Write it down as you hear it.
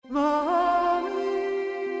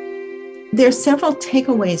There are several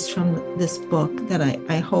takeaways from this book that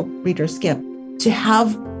I hope readers get. To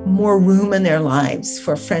have more room in their lives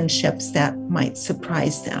for friendships that might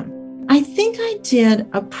surprise them. I think I did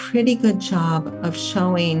a pretty good job of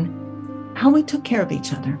showing how we took care of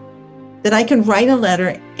each other. That I could write a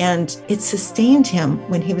letter and it sustained him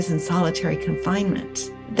when he was in solitary confinement.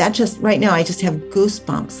 That just, right now, I just have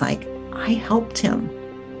goosebumps, like I helped him.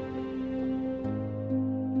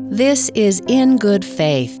 This is In Good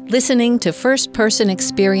Faith, listening to first-person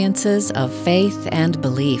experiences of faith and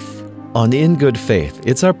belief. On In Good Faith,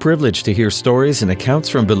 it's our privilege to hear stories and accounts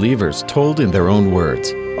from believers told in their own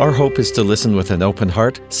words. Our hope is to listen with an open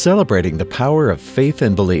heart, celebrating the power of faith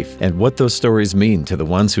and belief and what those stories mean to the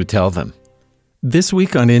ones who tell them. This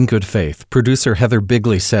week on In Good Faith, producer Heather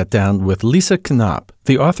Bigley sat down with Lisa Knopp,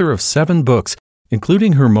 the author of 7 books,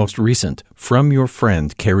 including her most recent, From Your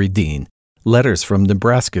Friend, Carrie Dean, Letters from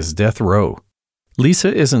Nebraska's Death Row.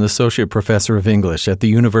 Lisa is an associate professor of English at the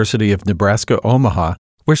University of Nebraska-Omaha,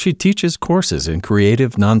 where she teaches courses in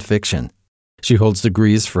creative nonfiction. She holds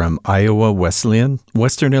degrees from Iowa Wesleyan,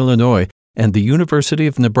 Western Illinois, and the University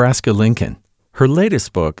of Nebraska-Lincoln. Her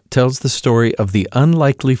latest book tells the story of the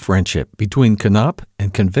unlikely friendship between Knopp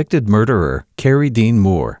and convicted murderer Carrie Dean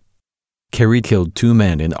Moore. Carrie killed 2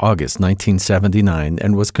 men in August 1979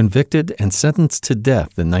 and was convicted and sentenced to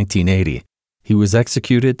death in 1980. He was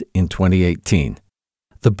executed in 2018.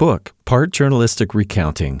 The book, part journalistic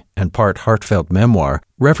recounting and part heartfelt memoir,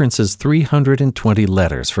 references 320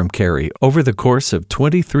 letters from Carrie over the course of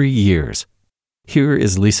 23 years. Here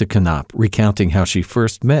is Lisa Knopp recounting how she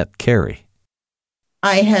first met Carrie.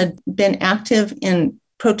 I had been active in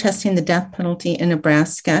protesting the death penalty in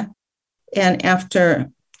Nebraska, and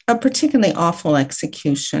after a particularly awful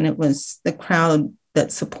execution, it was the crowd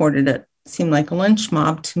that supported it, seemed like a lynch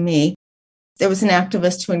mob to me. There was an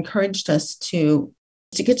activist who encouraged us to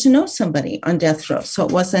get to know somebody on death row, so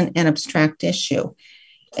it wasn't an abstract issue.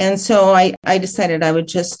 And so I decided I would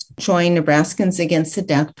just join Nebraskans Against the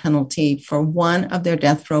Death Penalty for one of their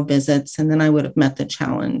death row visits, and then I would have met the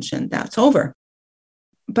challenge, and that's over.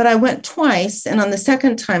 But I went twice, and on the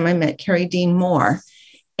second time I met Carrie Dean Moore,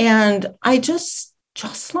 and I just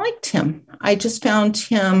liked him. I just found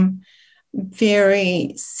him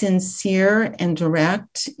very sincere and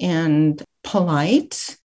direct and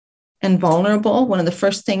polite and vulnerable. One of the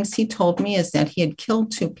first things he told me is that he had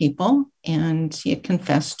killed 2 people and he had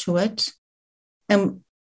confessed to it, and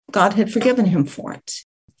God had forgiven him for it.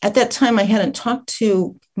 At that time, I hadn't talked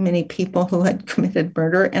to many people who had committed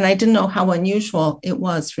murder, and I didn't know how unusual it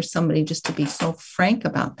was for somebody just to be so frank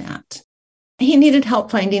about that. He needed help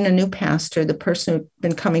finding a new pastor. The person who'd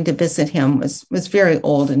been coming to visit him was very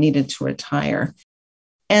old and needed to retire.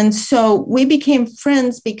 And so we became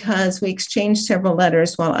friends because we exchanged several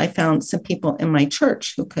letters while I found some people in my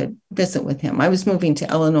church who could visit with him. I was moving to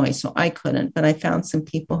Illinois, so I couldn't, but I found some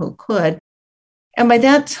people who could. And by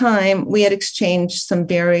that time, we had exchanged some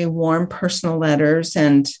very warm personal letters,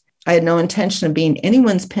 and I had no intention of being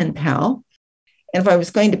anyone's pen pal. And if I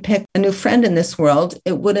was going to pick a new friend in this world,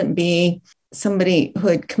 it wouldn't be somebody who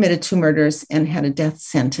had committed 2 murders and had a death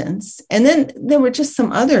sentence. And then there were just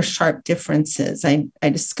some other sharp differences. I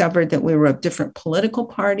discovered that we were of different political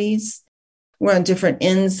parties. We're on different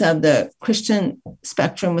ends of the Christian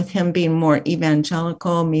spectrum, with him being more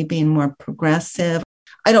evangelical, me being more progressive.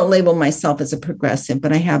 I don't label myself as a progressive,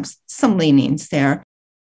 but I have some leanings there.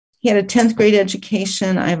 He had a 10th grade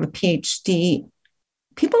education. I have a PhD.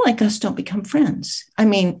 People like us don't become friends. I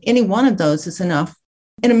mean, any one of those is enough.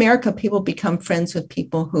 In America, people become friends with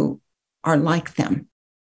people who are like them.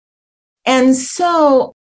 And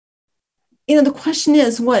so, the question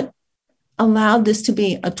is, what allowed this to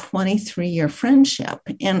be a 23-year friendship?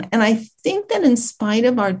 And I think that in spite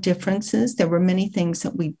of our differences, there were many things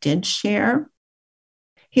that we did share.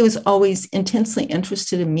 He was always intensely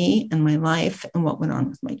interested in me and my life and what went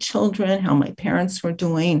on with my children, how my parents were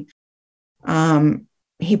doing.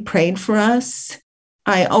 He prayed for us.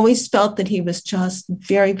 I always felt that he was just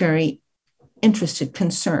very, very interested,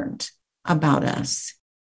 concerned about us.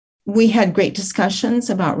 We had great discussions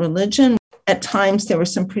about religion. At times, there were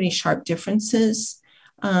some pretty sharp differences,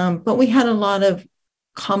 but we had a lot of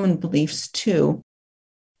common beliefs too.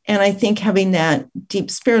 And I think having that deep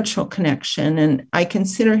spiritual connection, and I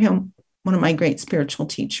consider him one of my great spiritual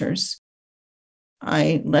teachers,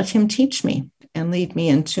 I let him teach me and lead me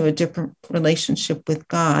into a different relationship with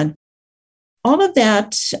God. All of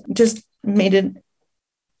that just made it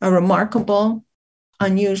a remarkable,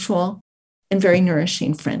 unusual, and very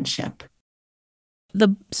nourishing friendship.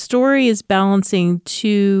 The story is balancing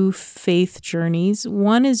 2 faith journeys.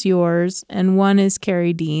 One is yours and one is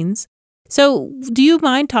Carrie Dean's. So do you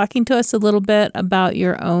mind talking to us a little bit about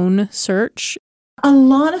your own search? A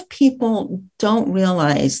lot of people don't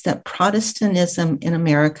realize that Protestantism in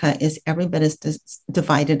America is every bit as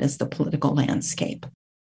divided as the political landscape.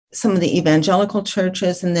 Some of the evangelical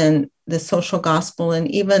churches, and then the social gospel, and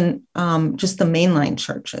even just the mainline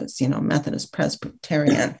churches, Methodist,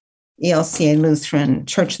 Presbyterian, ELCA, Lutheran,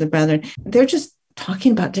 Church of the Brethren, they're just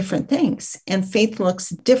talking about different things. And faith looks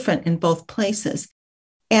different in both places.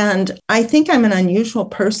 And I think I'm an unusual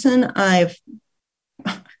person. I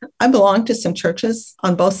belong to some churches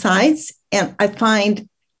on both sides, and I find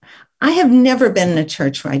I have never been in a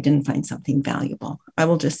church where I didn't find something valuable. I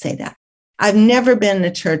will just say that. I've never been in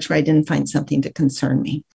a church where I didn't find something to concern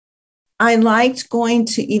me. I liked going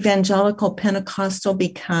to evangelical Pentecostal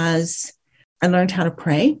because I learned how to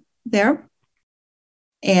pray there.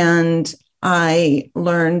 And I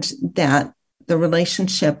learned that the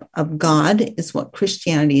relationship of God is what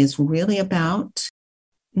Christianity is really about.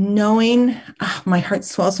 Knowing, my heart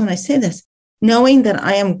swells when I say this, knowing that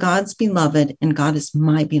I am God's beloved and God is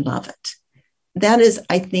my beloved. That is,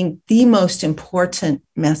 I think, the most important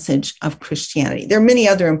message of Christianity. There are many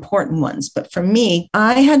other important ones, but for me,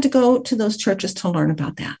 I had to go to those churches to learn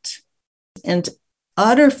about that. And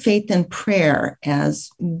utter faith and prayer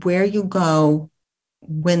as where you go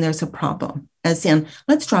when there's a problem, as in,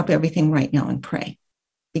 let's drop everything right now and pray,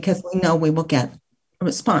 because we know we will get a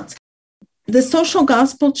response. The social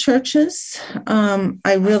gospel churches,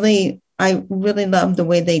 I really love the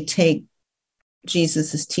way they take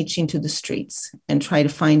Jesus' teaching to the streets and try to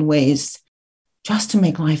find ways just to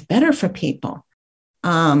make life better for people,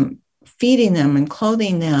 feeding them and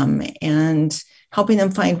clothing them and helping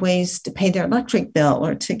them find ways to pay their electric bill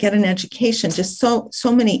or to get an education. Just so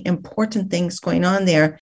many important things going on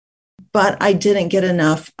there. But I didn't get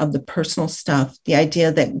enough of the personal stuff, the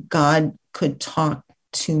idea that God could talk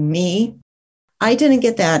to me. I didn't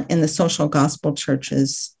get that in the social gospel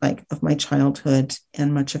churches like of my childhood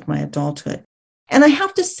and much of my adulthood. And I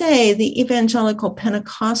have to say, the evangelical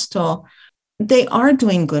Pentecostal, they are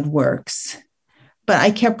doing good works, but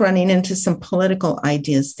I kept running into some political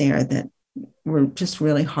ideas there that were just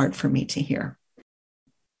really hard for me to hear.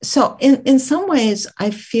 So in some ways, I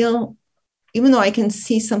feel, even though I can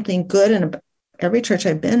see something good in every church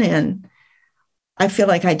I've been in, I feel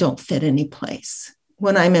like I don't fit any place.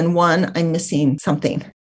 When I'm in one, I'm missing something.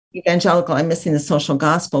 Evangelical, I'm missing the social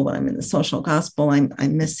gospel. When I'm in the social gospel,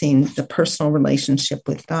 I'm missing the personal relationship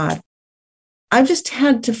with God. I've just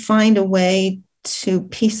had to find a way to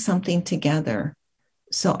piece something together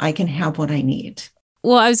so I can have what I need.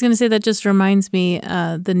 Well, I was going to say that just reminds me,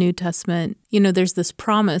 the New Testament, there's this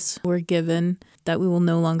promise we're given that we will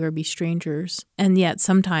no longer be strangers. And yet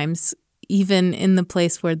sometimes, even in the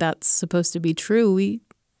place where that's supposed to be true,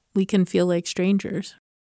 we can feel like strangers.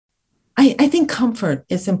 I think comfort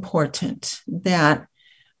is important, that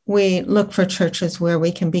we look for churches where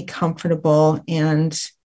we can be comfortable and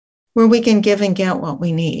where we can give and get what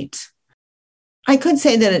we need. I could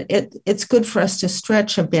say that it's good for us to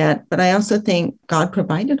stretch a bit, but I also think God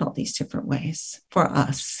provided all these different ways for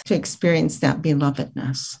us to experience that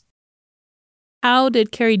belovedness. How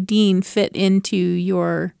did Carey Dean fit into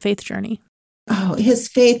your faith journey? Oh, his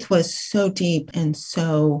faith was so deep and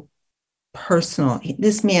so personal.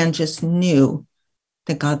 This man just knew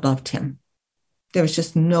that God loved him. There was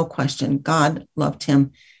just no question. God loved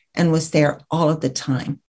him and was there all of the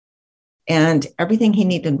time. And everything he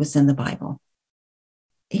needed was in the Bible.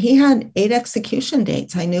 He had 8 execution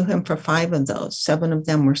dates. I knew him for 5 of those. 7 of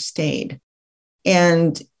them were stayed.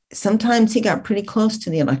 And sometimes he got pretty close to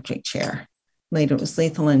the electric chair. Later, it was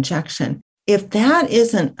lethal injection. If that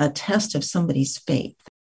isn't a test of somebody's faith,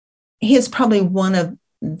 he is probably one of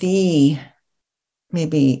the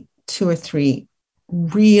maybe 2 or 3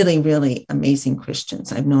 really, really amazing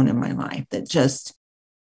Christians I've known in my life that just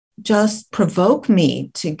provoke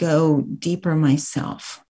me to go deeper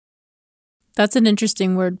myself. That's an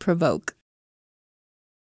interesting word, provoke.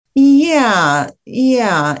 Yeah.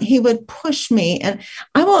 He would push me. And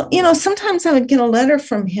I will, sometimes I would get a letter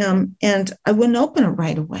from him and I wouldn't open it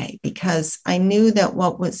right away because I knew that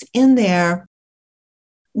what was in there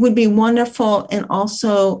would be wonderful. And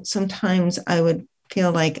also sometimes I would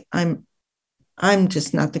feel like I'm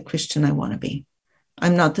just not the Christian I want to be.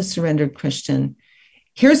 I'm not the surrendered Christian.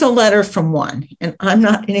 Here's a letter from one, and I'm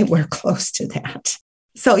not anywhere close to that.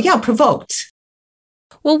 So yeah, provoked.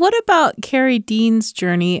 Well, what about Carey Dean's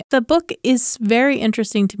journey? The book is very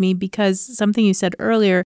interesting to me because something you said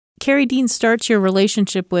earlier, Carey Dean starts your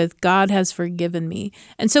relationship with God has forgiven me.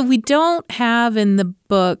 And so we don't have in the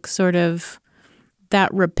book sort of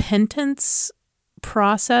that repentance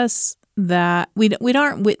process that we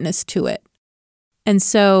aren't witness to it. And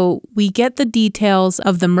so we get the details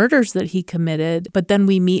of the murders that he committed, but then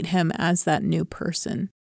we meet him as that new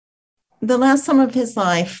person. The last summer of his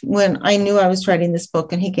life, when I knew I was writing this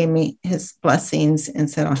book and he gave me his blessings and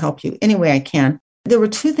said, I'll help you any way I can, there were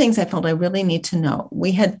two things I felt I really need to know.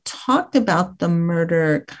 We had talked about the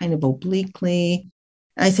murder kind of obliquely.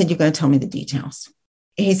 I said, you're going to tell me the details.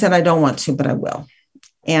 He said, I don't want to, but I will.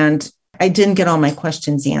 And I didn't get all my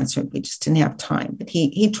questions answered. We just didn't have time, but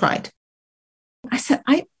he tried. I said,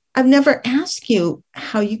 I've never asked you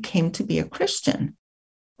how you came to be a Christian.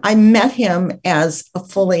 I met him as a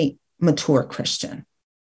fully mature Christian,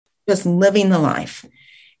 just living the life.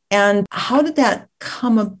 And how did that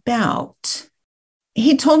come about?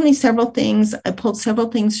 He told me several things. I pulled several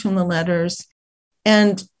things from the letters.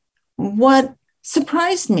 And what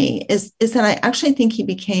surprised me is that I actually think he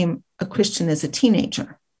became a Christian as a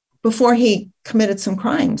teenager before he committed some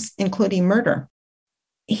crimes, including murder.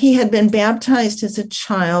 He had been baptized as a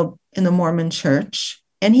child in the Mormon church,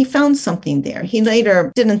 and he found something there. He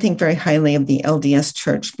later didn't think very highly of the LDS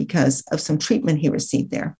church because of some treatment he received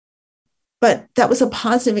there. But that was a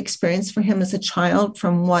positive experience for him as a child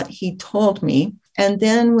from what he told me. And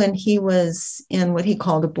then when he was in what he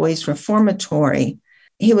called a boys' reformatory,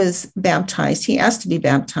 he was baptized. He asked to be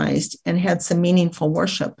baptized and had some meaningful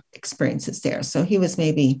worship experiences there. So he was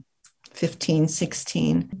maybe 15,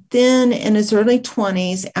 16. Then in his early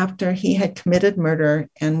 20s, after he had committed murder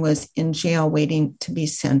and was in jail waiting to be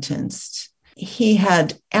sentenced, he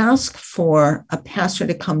had asked for a pastor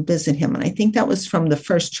to come visit him. And I think that was from the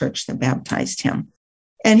first church that baptized him.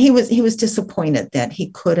 And he was disappointed that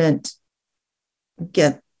he couldn't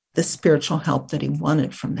get the spiritual help that he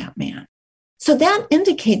wanted from that man. So that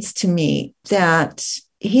indicates to me that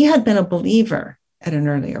he had been a believer at an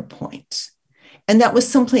earlier point. And that was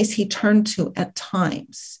someplace he turned to at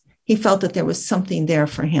times. He felt that there was something there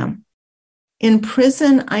for him. In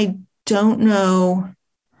prison, I don't know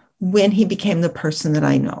when he became the person that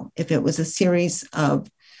I know, if it was a series of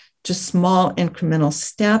just small incremental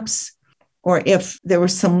steps, or if there were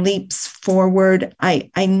some leaps forward. I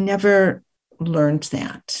never learned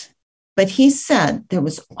that. But he said there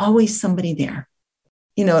was always somebody there.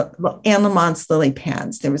 You know, Anne Lamont's lily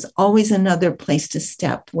pads, there was always another place to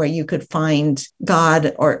step where you could find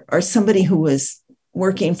God or somebody who was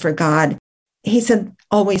working for God. He said,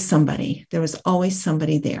 always somebody. There was always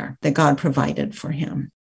somebody there that God provided for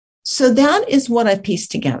him. So that is what I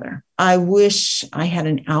pieced together. I wish I had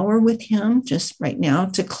an hour with him just right now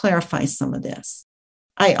to clarify some of this.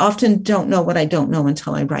 I often don't know what I don't know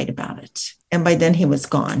until I write about it. And by then he was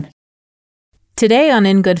gone. Today on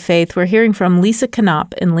In Good Faith, we're hearing from Lisa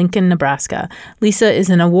Knopp in Lincoln, Nebraska. Lisa is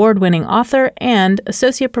an award-winning author and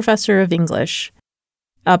associate professor of English.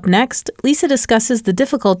 Up next, Lisa discusses the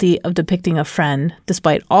difficulty of depicting a friend,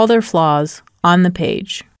 despite all their flaws, on the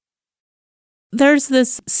page. There's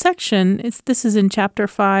this section, this is in chapter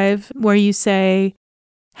 5, where you say,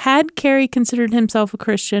 had Cary considered himself a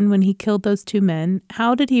Christian when he killed those two men?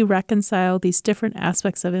 How did he reconcile these different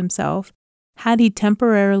aspects of himself? Had he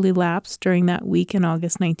temporarily lapsed during that week in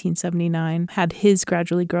August 1979? Had his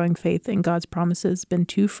gradually growing faith in God's promises been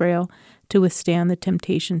too frail to withstand the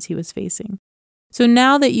temptations he was facing? So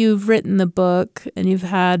now that you've written the book and you've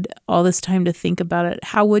had all this time to think about it,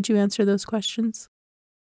 how would you answer those questions?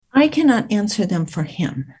 I cannot answer them for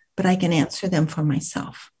him, but I can answer them for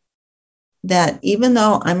myself. That even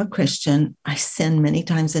though I'm a Christian, I sin many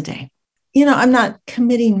times a day. You know, I'm not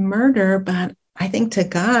committing murder, but I think to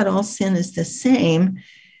God, all sin is the same.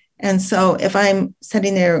 And so if I'm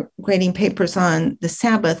sitting there grading papers on the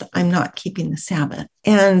Sabbath, I'm not keeping the Sabbath.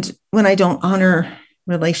 And when I don't honor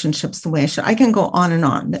relationships the way I should, I can go on and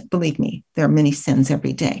on. Believe me, there are many sins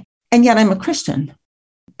every day. And yet I'm a Christian.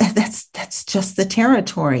 That's just the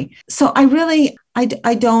territory. So I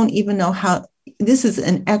don't even know how. This is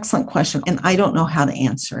an excellent question, and I don't know how to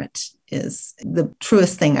answer it, is the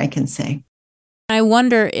truest thing I can say. I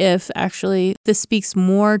wonder if actually this speaks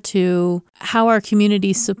more to how our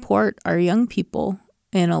communities support our young people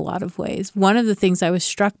in a lot of ways. One of the things I was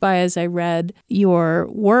struck by as I read your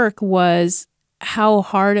work was how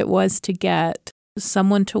hard it was to get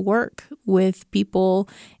someone to work with people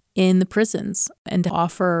in the prisons and to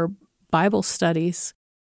offer Bible studies.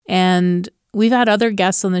 And we've had other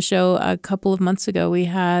guests on the show. A couple of months ago, we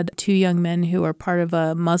had two young men who are part of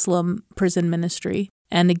a Muslim prison ministry.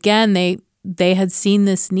 And again, they had seen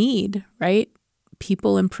this need, right?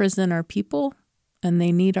 People in prison are people, and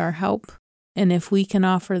they need our help. And if we can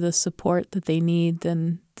offer the support that they need,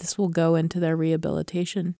 then this will go into their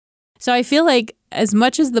rehabilitation. So I feel like as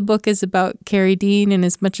much as the book is about Cary Dean and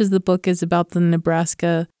as much as the book is about the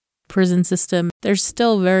Nebraska prison system, there's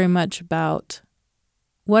still very much about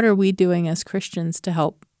what are we doing as Christians to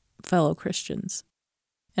help fellow Christians?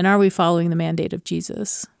 And are we following the mandate of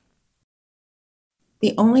Jesus?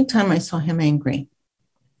 The only time I saw him angry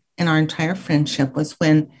in our entire friendship was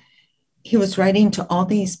when he was writing to all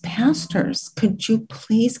these pastors, could you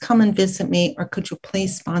please come and visit me, or could you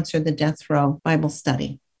please sponsor the death row Bible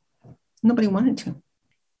study? Nobody wanted to.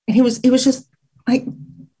 And he was just like,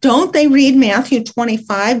 don't they read Matthew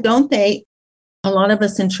 25? Don't they? A lot of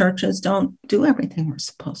us in churches don't do everything we're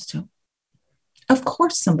supposed to. Of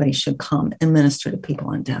course, somebody should come and minister to people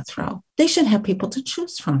on death row. They should have people to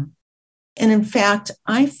choose from. And in fact,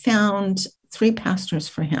 I found 3 pastors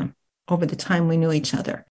for him over the time we knew each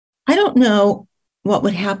other. I don't know what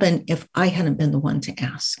would happen if I hadn't been the one to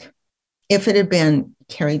ask, if it had been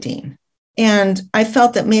Carrie Dean. And I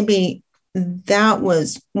felt that maybe that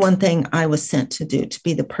was one thing I was sent to do, to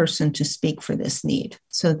be the person to speak for this need,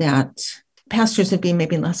 so that pastors would be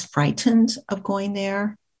maybe less frightened of going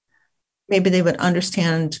there. Maybe they would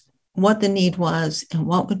understand what the need was and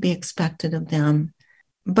what would be expected of them.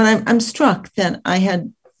 But I'm struck that I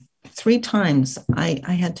had 3 times I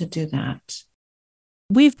had to do that.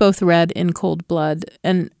 We've both read In Cold Blood,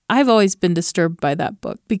 and I've always been disturbed by that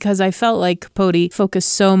book because I felt like Capote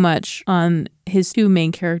focused so much on his 2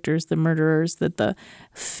 main characters, the murderers, that the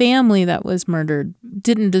family that was murdered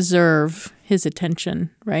didn't deserve his attention,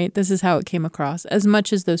 right? This is how it came across, as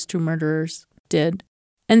much as those 2 murderers did.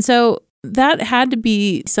 And so that had to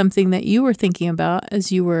be something that you were thinking about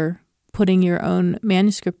as you were putting your own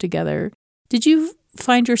manuscript together. Did you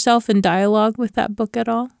find yourself in dialogue with that book at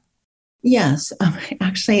all? Yes.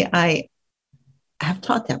 Actually, I have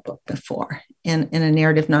taught that book before in a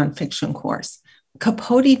narrative nonfiction course.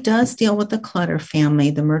 Capote does deal with the Clutter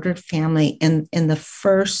family, the murdered family, in the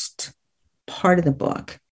first part of the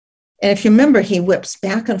book. And if you remember, he whips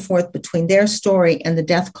back and forth between their story and the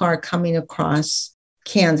death car coming across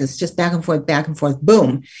Kansas, just back and forth,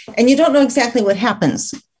 boom. And you don't know exactly what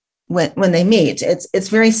happens when they meet. It's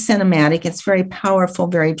very cinematic. It's very powerful,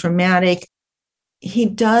 very dramatic. He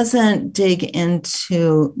doesn't dig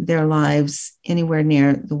into their lives anywhere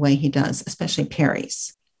near the way he does, especially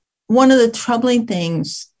Perry's. One of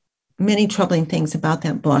the many troubling things about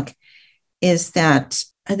that book is that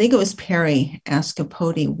I think it was Perry asked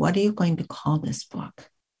Capote, what are you going to call this book?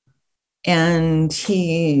 And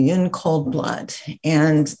he, In Cold Blood.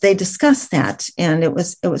 And they discussed that. And it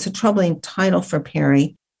was a troubling title for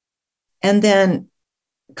Perry. And then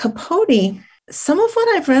Capote, some of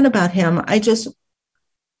what I've read about him, I just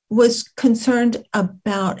was concerned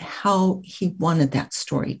about how he wanted that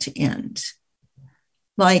story to end.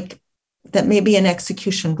 Like that maybe an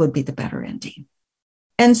execution would be the better ending.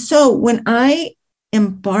 And so when I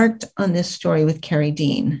embarked on this story with Carrie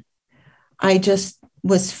Dean, I just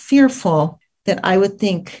was fearful that I would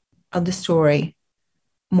think of the story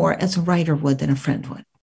more as a writer would than a friend would.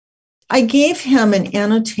 I gave him an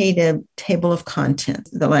annotated table of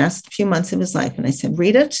contents the last few months of his life, and I said,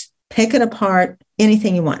 read it, pick it apart,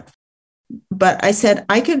 anything you want. But I said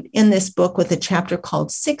I could end this book with a chapter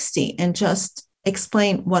called 60 and just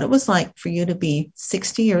explain what it was like for you to be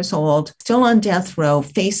 60 years old, still on death row,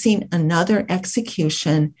 facing another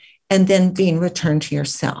execution, and then being returned to your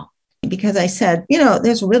cell. Because I said,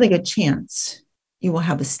 there's a really good chance you will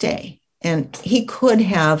have a stay. And he could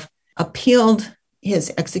have appealed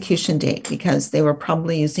his execution date because they were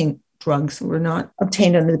probably using drugs that were not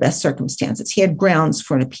obtained under the best circumstances. He had grounds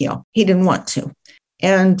for an appeal. He didn't want to.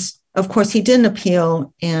 And of course, he didn't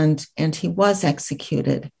appeal, and he was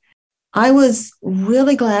executed. I was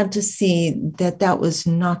really glad to see that was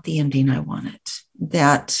not the ending I wanted,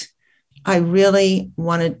 that I really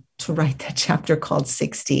wanted to write that chapter called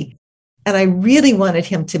 60. And I really wanted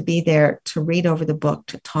him to be there to read over the book,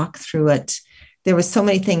 to talk through it. There were so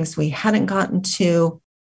many things we hadn't gotten to.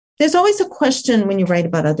 There's always a question when you write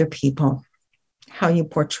about other people, how you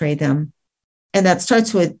portray them. And that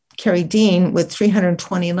starts with Carrie Dean with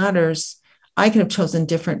 320 letters. I could have chosen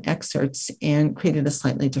different excerpts and created a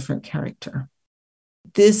slightly different character.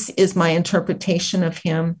 This is my interpretation of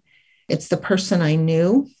him. It's the person I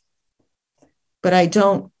knew, but I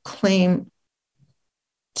don't claim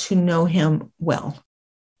to know him well,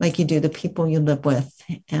 like you do the people you live with.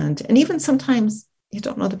 And even sometimes you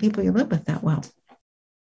don't know the people you live with that well.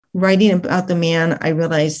 Writing about the man, I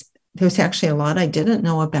realized there was actually a lot I didn't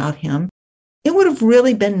know about him. It would have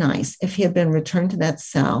really been nice if he had been returned to that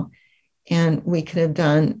cell and we could have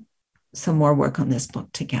done some more work on this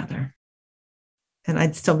book together. And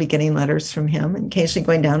I'd still be getting letters from him and occasionally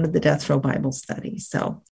going down to the death row Bible study.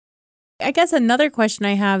 So I guess another question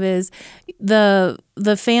I have is the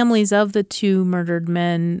families of the 2 murdered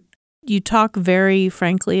men, You talk very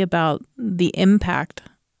frankly about the impact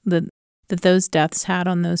that those deaths had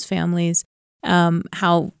on those families,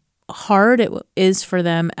 how hard it is for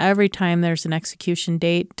them every time there's an execution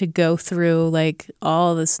date to go through like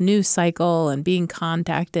all this news cycle and being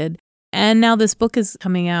contacted. And now this book is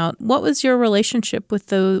coming out. What was your relationship with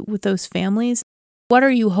those families? What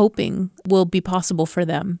are you hoping will be possible for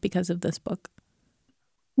them because of this book?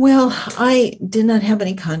 Well, I did not have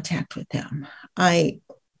any contact with them. I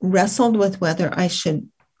wrestled with whether I should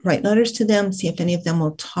write letters to them, see if any of them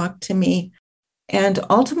will talk to me. And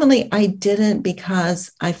ultimately, I didn't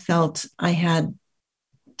because I felt I had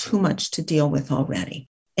too much to deal with already.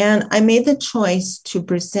 And I made the choice to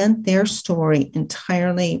present their story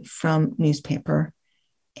entirely from newspaper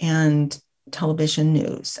and television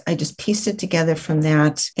news. I just pieced it together from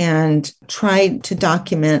that and tried to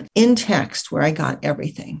document in text where I got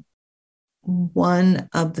everything. One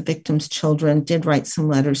of the victim's children did write some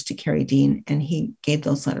letters to Kerry Dean, and he gave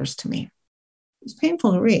those letters to me. It was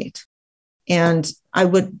painful to read. And I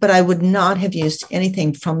would not have used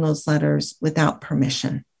anything from those letters without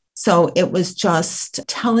permission. So it was just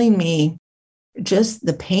telling me just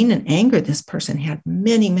the pain and anger this person had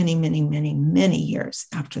many, many, many, many, many years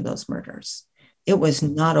after those murders. It was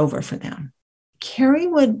not over for them. Kerry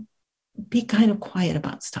would be kind of quiet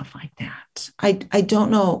about stuff like that. I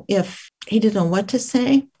don't know if he didn't know what to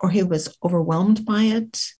say or he was overwhelmed by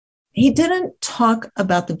it. He didn't talk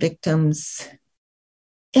about the victims.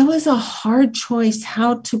 It was a hard choice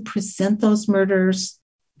how to present those murders,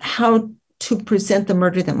 how to present the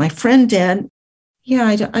murder that my friend did. Yeah,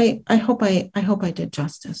 I hope I did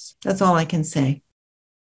justice. That's all I can say.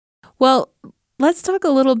 Well, let's talk a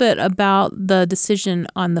little bit about the decision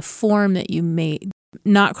on the form that you made.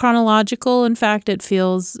 Not chronological. In fact, it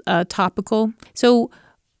feels topical. So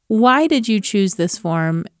why did you choose this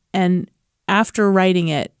form? And after writing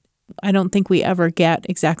it, I don't think we ever get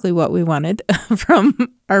exactly what we wanted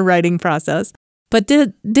from our writing process. But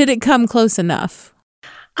did it come close enough?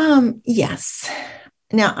 Yes.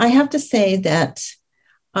 Now, I have to say that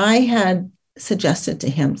I had suggested to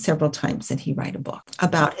him several times that he write a book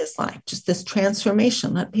about his life, just this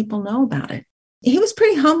transformation, let people know about it. He was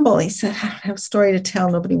pretty humble. He said, I have a story to tell.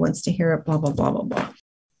 Nobody wants to hear it, blah, blah, blah, blah, blah.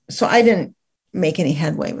 So I didn't make any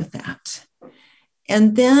headway with that.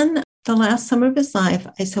 And then the last summer of his life,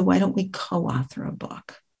 I said, why don't we co-author a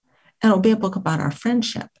book? And it'll be a book about our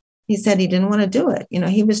friendship. He said he didn't want to do it.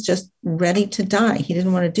 He was just ready to die. He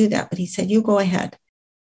didn't want to do that. But he said, you go ahead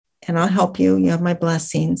and I'll help you. You have my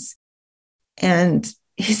blessings. And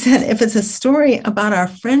he said, if it's a story about our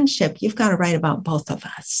friendship, you've got to write about both of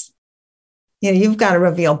us. You've got to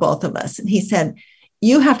reveal both of us. And he said,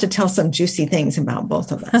 you have to tell some juicy things about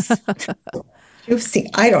both of us. Juicy,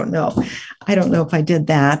 I don't know. I don't know if I did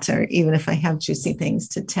that or even if I have juicy things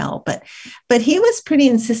to tell. But he was pretty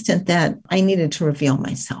insistent that I needed to reveal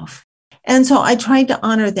myself. And so I tried to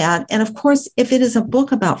honor that. And of course, if it is a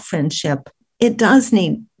book about friendship, it does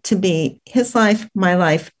need to be his life, my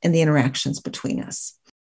life, and the interactions between us.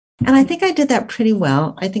 And I think I did that pretty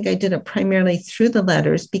well. I think I did it primarily through the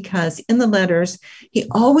letters because in the letters, he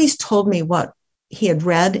always told me what he had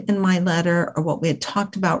read in my letter or what we had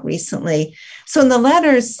talked about recently. So in the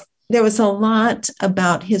letters, there was a lot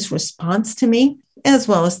about his response to me, as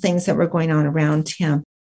well as things that were going on around him.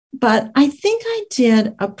 But I think I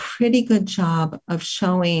did a pretty good job of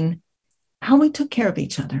showing how we took care of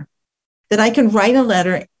each other, that I can write a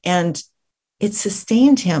letter and it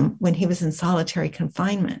sustained him when he was in solitary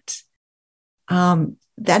confinement.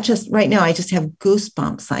 That just right now, I just have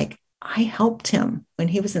goosebumps. Like I helped him when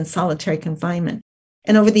he was in solitary confinement.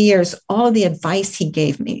 And over the years, all the advice he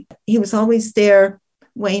gave me, he was always there,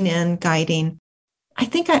 weighing in, guiding. I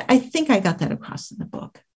think I got that across in the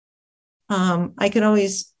book. I could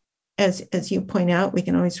always, as you point out, we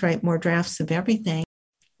can always write more drafts of everything.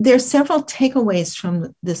 There are several takeaways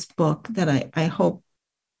from this book that I hope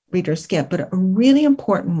readers get, but a really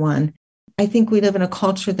important one. I think we live in a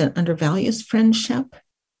culture that undervalues friendship.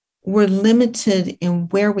 We're limited in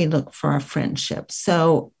where we look for our friendships.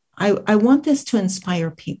 So I want this to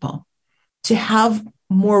inspire people to have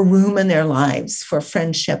more room in their lives for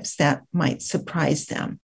friendships that might surprise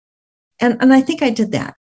them. And I think I did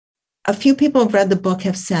that. A few people who've read the book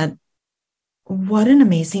have said, what an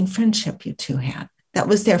amazing friendship you two had. That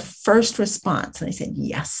was their first response. And I said,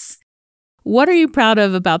 yes. What are you proud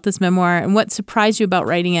of about this memoir and what surprised you about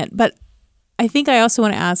writing it? But I think I also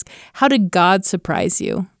want to ask, how did God surprise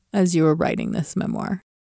you as you were writing this memoir?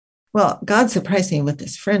 Well, God surprised me with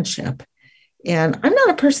this friendship. And I'm not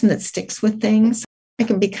a person that sticks with things. I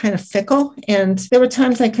can be kind of fickle. And there were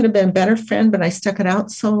times I could have been a better friend, but I stuck it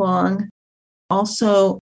out so long.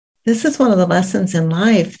 Also, This is one of the lessons in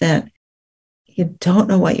life, that you don't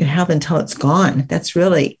know what you have until it's gone. That's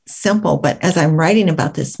really simple. But as I'm writing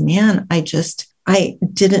about this man, I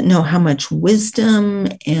didn't know how much wisdom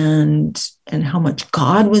and how much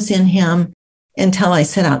God was in him until I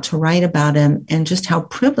set out to write about him, and just how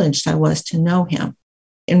privileged I was to know him.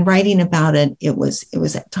 In writing about it, it was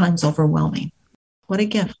at times overwhelming. What a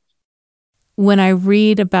gift. When I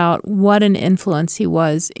read about what an influence he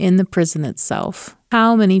was in the prison itself,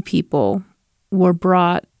 how many people were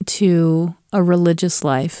brought to a religious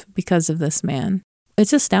life because of this man,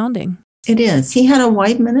 it's astounding. It is. He had a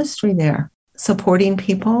wide ministry there, supporting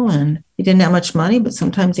people, and he didn't have much money, but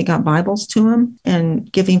sometimes he got Bibles to him and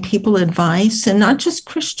giving people advice, and not just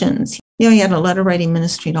Christians. He had a letter writing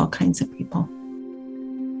ministry to all kinds of people.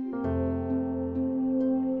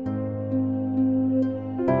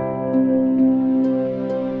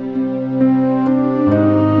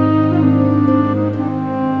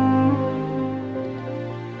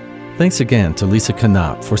 Thanks again to Lisa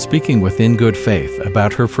Knopp for speaking with In Good Faith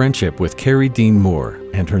about her friendship with Carrie Dean Moore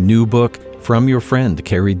and her new book, From Your Friend,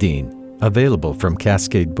 Carrie Dean, available from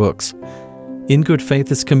Cascade Books. In Good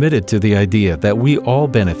Faith is committed to the idea that we all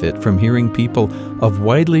benefit from hearing people of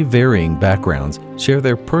widely varying backgrounds share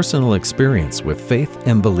their personal experience with faith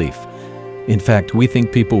and belief. In fact, we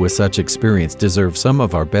think people with such experience deserve some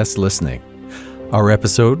of our best listening. Our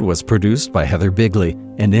episode was produced by Heather Bigley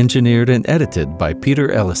and engineered and edited by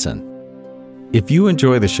Peter Ellison. If you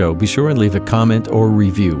enjoy the show, be sure and leave a comment or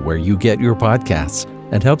review where you get your podcasts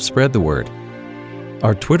and help spread the word.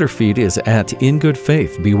 Our Twitter feed is at In Good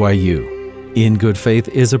Faith BYU. In Good Faith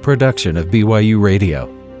is a production of BYU Radio.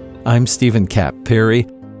 I'm Stephen Kapp Perry.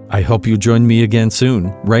 I hope you join me again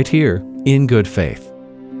soon, right here in Good Faith.